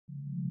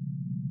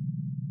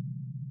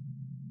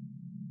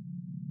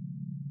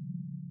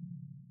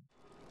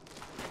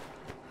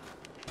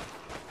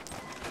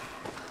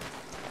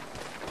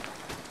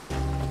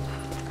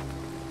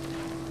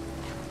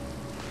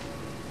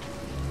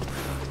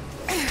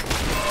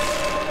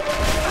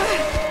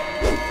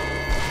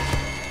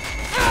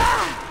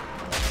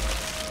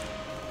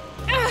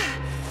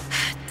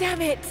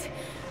Damn it!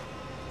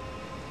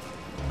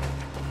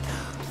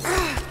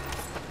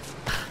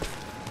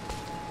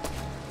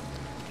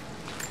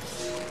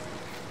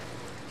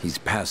 He's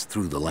passed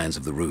through the lands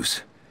of the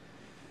Rus.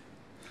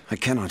 I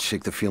cannot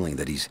shake the feeling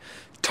that he's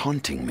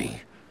taunting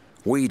me,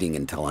 waiting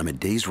until I'm a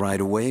day's ride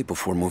away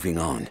before moving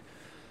on.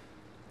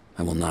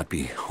 I will not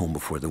be home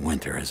before the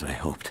winter, as I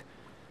hoped.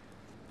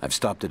 I've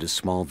stopped at a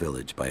small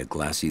village by a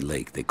glassy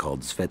lake they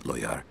called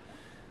Svetloyar.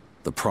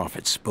 The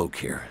prophet spoke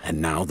here,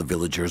 and now the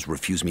villagers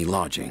refuse me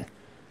lodging.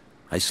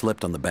 I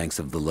slept on the banks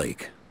of the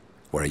lake,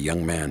 where a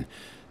young man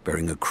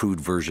bearing a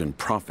crude version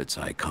prophet's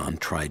icon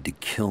tried to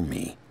kill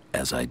me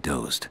as I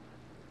dozed.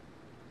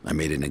 I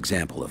made an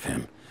example of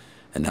him,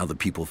 and now the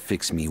people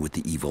fix me with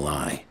the evil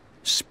eye,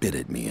 spit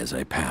at me as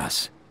I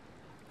pass.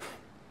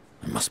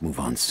 I must move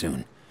on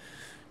soon.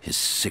 His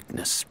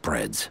sickness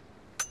spreads.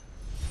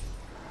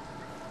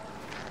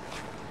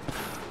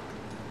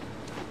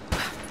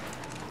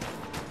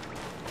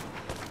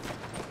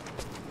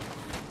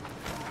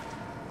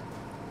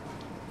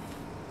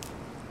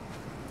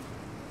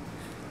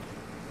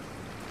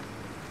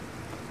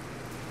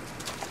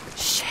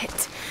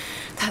 Shit,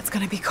 that's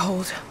gonna be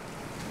cold.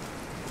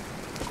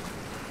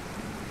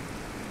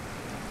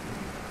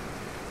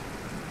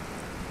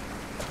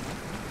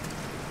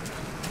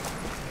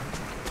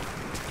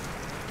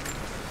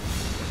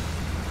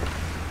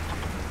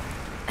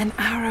 An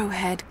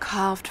arrowhead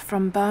carved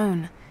from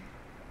bone.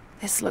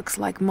 This looks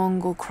like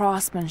Mongol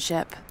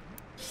craftsmanship.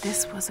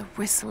 This was a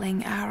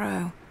whistling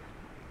arrow.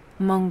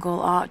 Mongol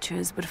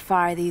archers would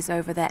fire these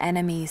over their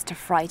enemies to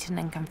frighten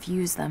and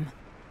confuse them.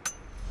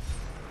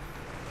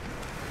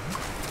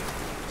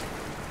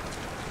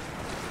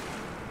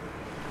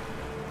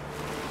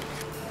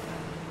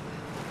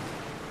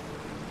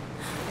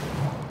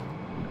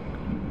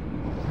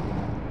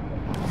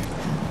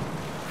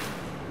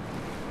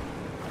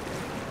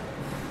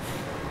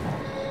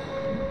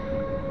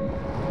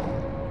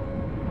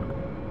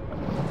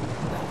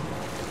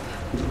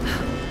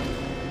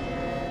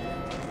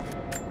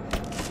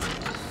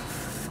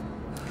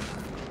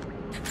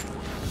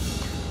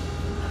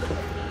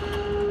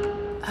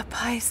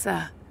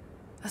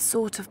 A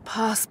sort of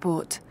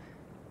passport.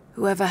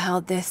 Whoever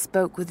held this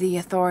spoke with the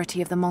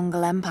authority of the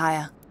Mongol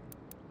Empire.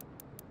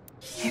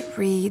 It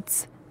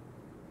reads,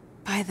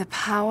 "By the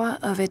power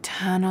of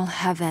eternal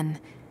heaven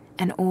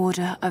and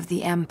order of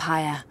the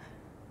Empire,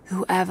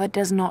 whoever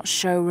does not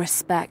show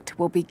respect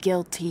will be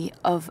guilty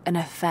of an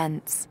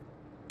offense."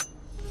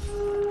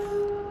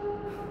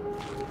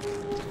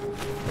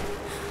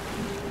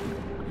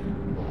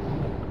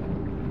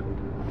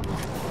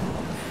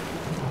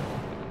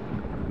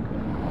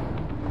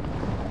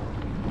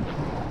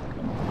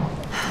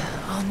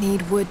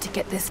 Need wood to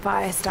get this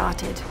fire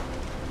started.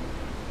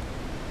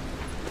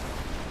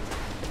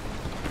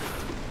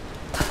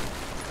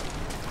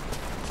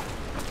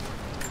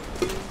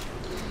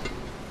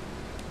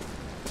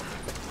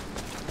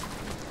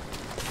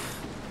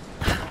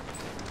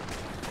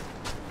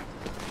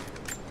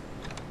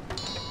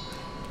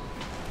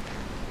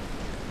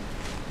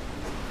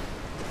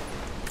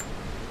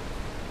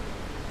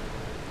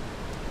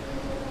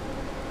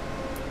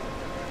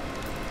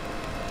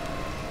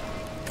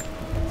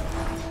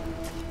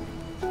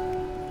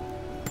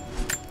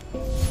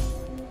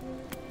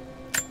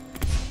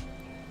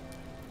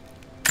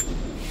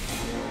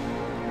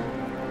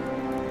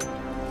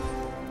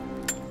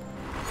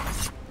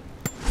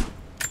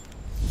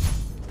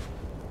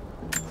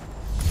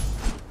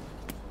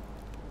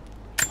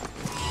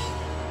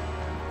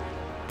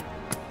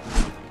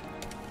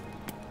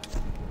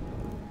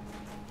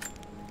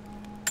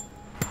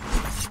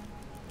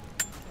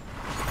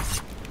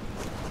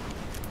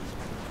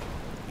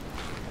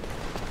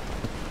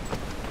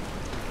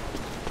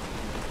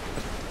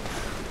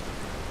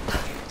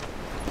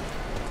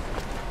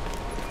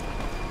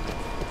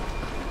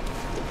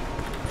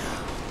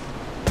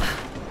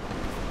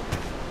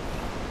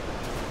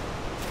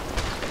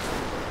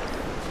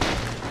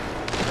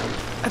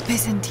 A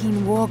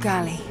Byzantine war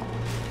galley.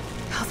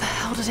 How the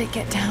hell did it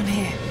get down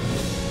here?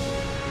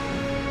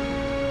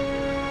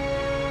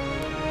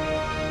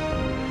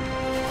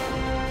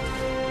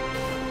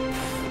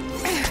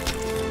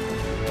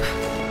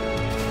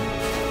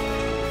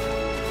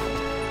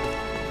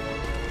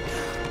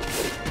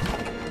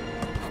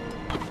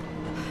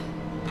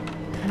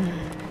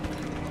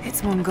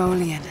 It's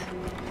Mongolian.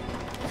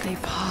 They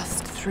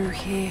passed through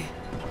here.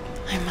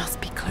 I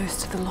must be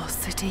close to the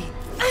lost city.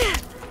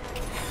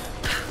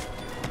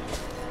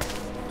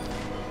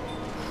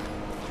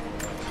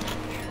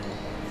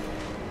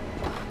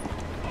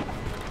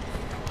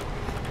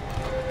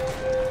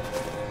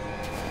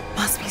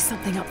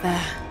 Something up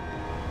there.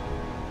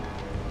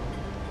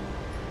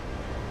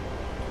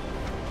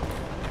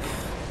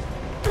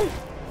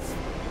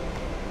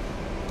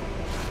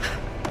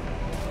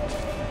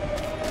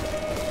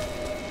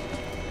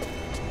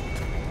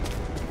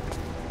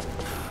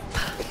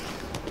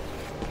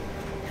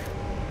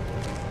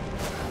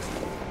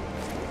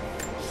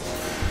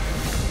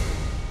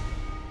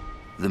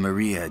 The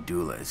Maria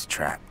Adula is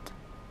trapped.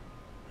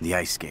 The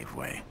ice gave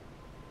way.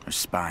 her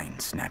spine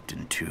snapped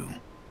in two.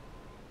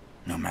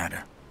 No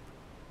matter.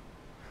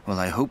 While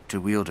I hope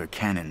to wield her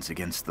cannons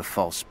against the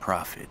false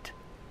prophet,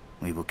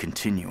 we will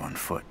continue on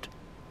foot.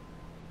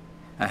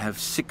 I have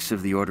 6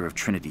 of the Order of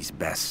Trinity's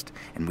best,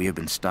 and we have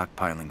been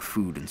stockpiling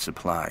food and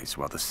supplies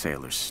while the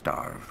sailors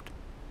starved.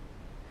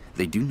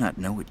 They do not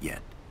know it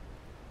yet,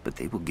 but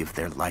they will give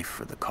their life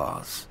for the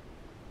cause.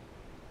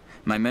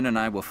 My men and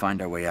I will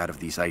find our way out of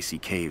these icy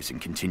caves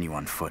and continue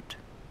on foot.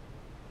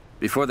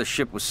 Before the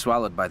ship was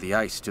swallowed by the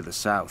ice to the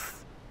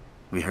south,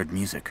 we heard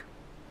music.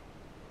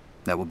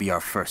 That will be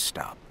our first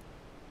stop.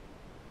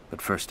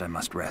 But first I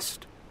must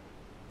rest.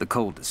 The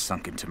cold has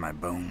sunk into my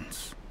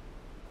bones,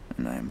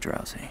 and I am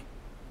drowsy.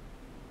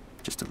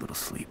 Just a little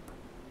sleep.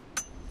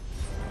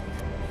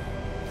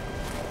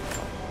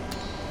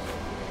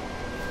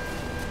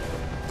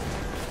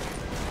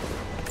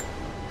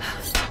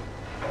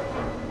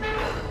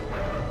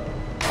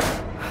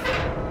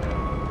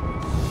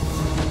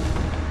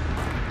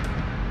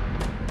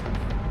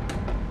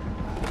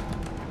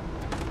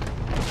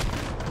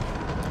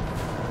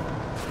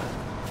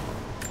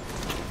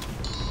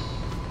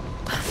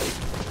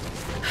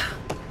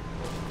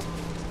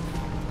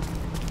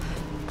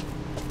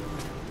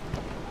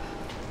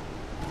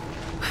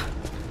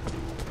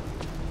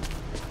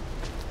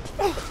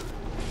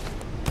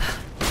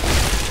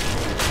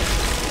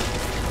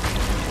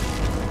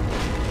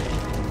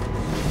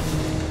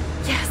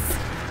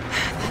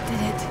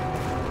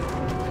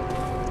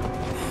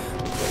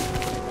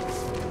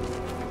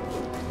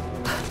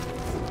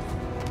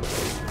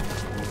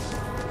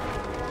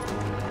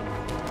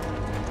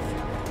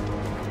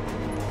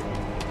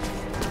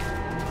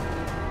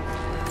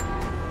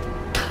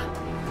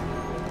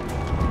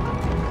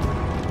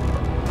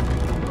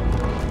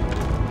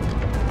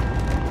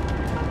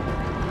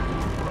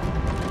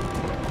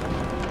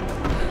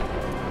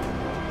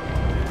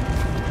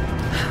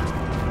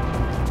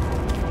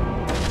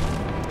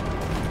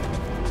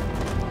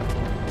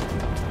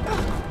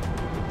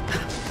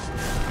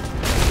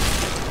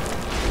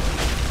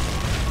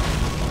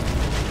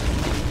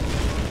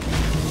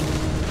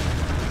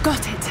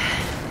 Got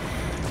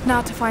it.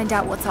 Now to find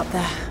out what's up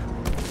there.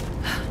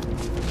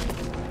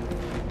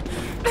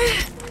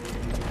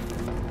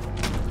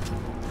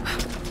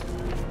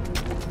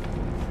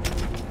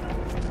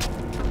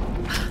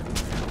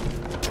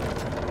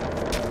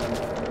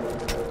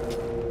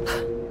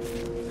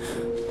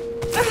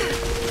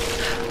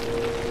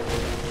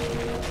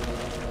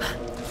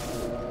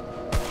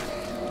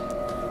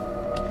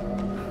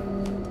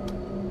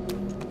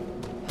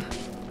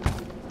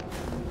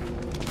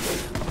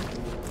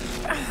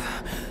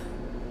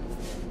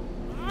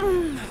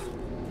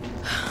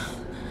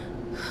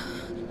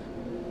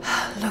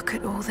 Look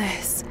at all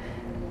this.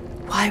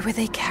 Why were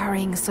they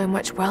carrying so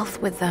much wealth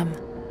with them?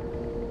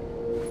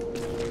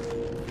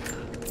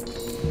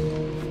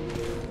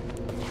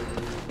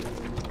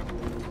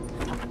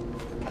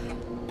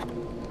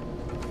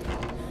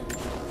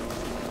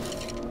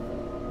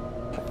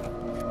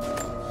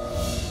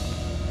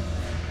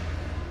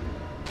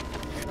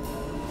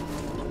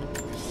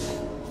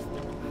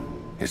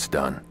 It's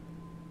done.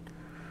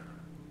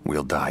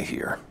 We'll die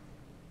here,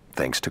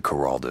 thanks to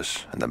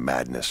Coraldus and the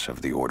madness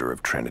of the Order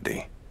of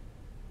Trinity.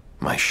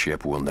 My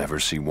ship will never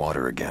see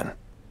water again.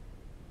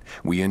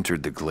 We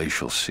entered the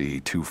glacial sea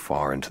too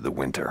far into the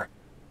winter.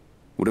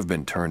 Would have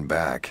been turned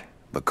back,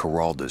 but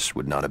Coraldus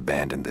would not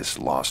abandon this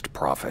lost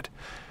prophet.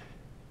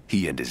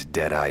 He and his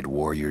dead-eyed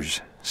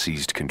warriors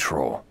seized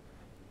control.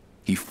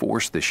 He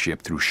forced the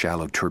ship through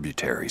shallow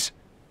tributaries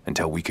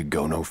until we could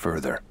go no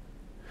further.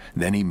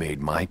 Then he made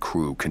my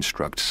crew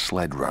construct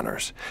sled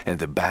runners, and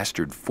the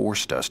bastard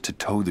forced us to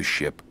tow the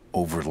ship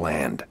over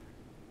land.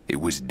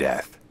 It was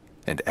death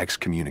and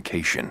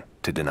excommunication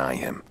to deny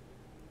him.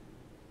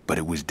 But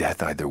it was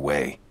death either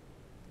way.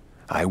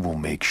 I will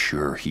make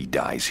sure he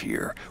dies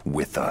here,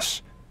 with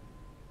us.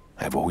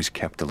 I've always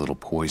kept a little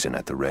poison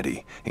at the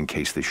ready in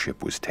case the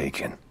ship was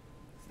taken.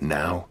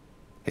 Now,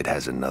 it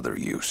has another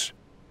use.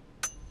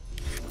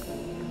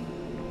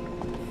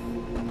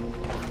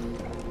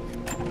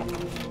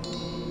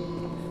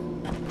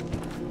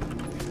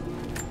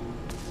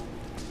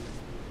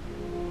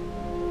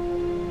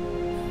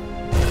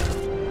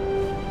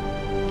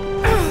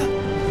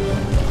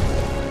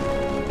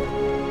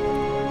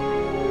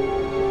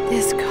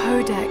 This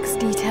codex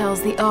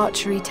details the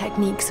archery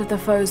techniques of the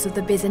foes of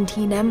the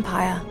Byzantine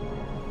Empire.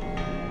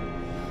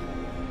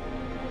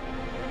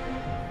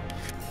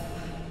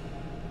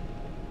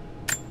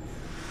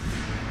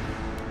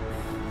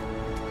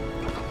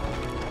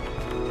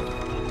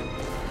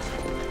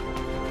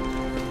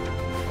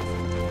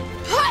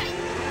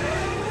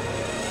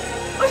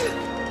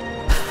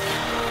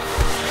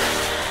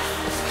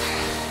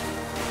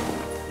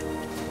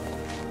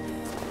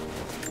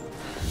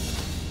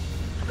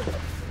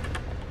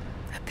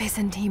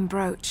 Byzantine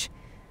brooch.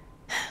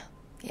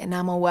 The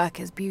enamel work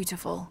is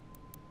beautiful.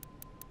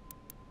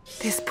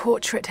 This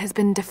portrait has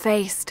been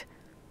defaced.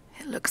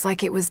 It looks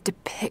like it was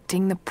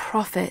depicting the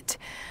prophet.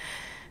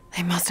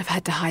 They must have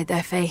had to hide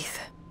their faith.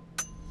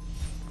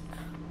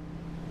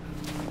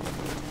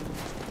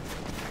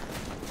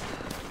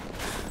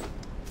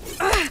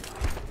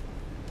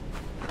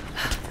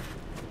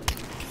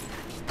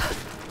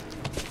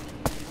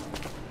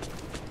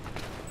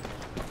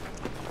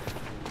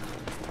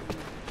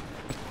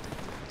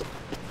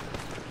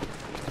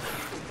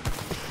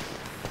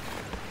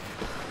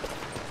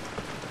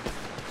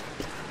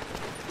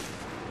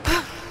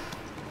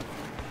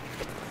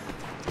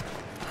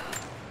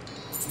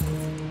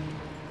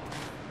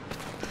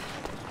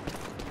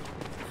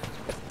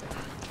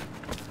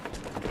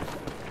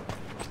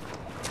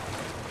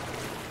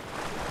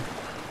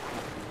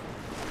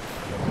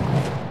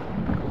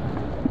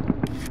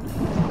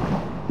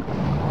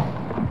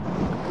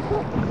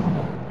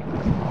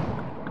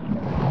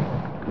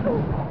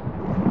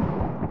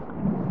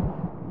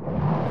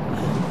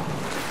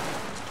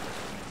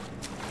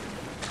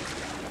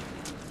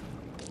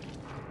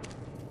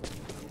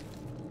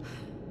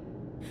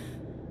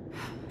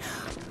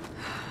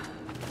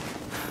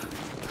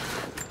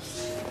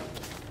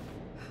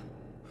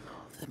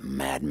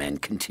 madman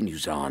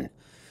continues on.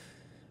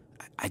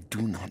 I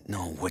do not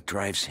know what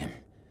drives him.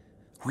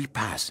 We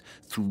pass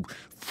through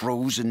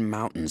frozen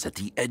mountains at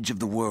the edge of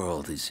the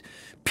world as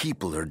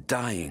people are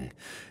dying.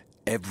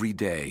 Every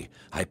day,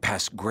 I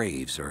pass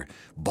graves or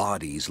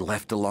bodies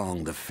left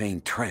along the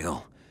faint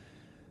trail.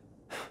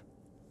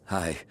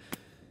 I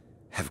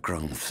have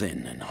grown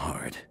thin and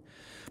hard,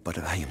 but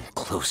I am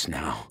close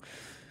now.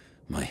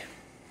 My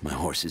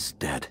horse is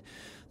dead.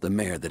 The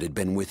mare that had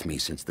been with me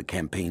since the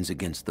campaigns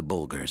against the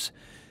Bulgars.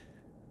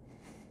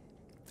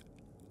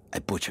 I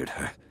butchered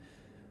her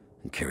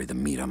and carried the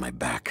meat on my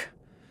back.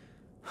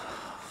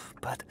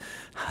 But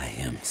I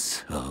am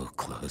so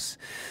close.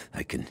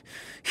 I can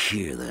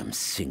hear them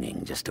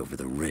singing just over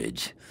the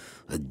ridge.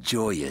 A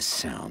joyous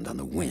sound on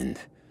the wind.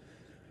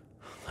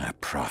 Our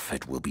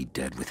prophet will be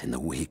dead within the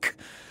week.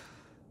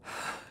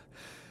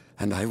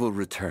 And I will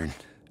return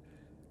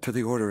to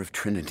the Order of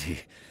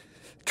Trinity,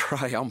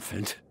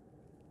 triumphant.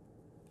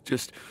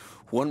 Just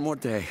one more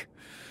day,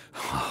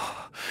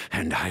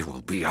 and I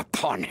will be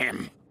upon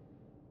him.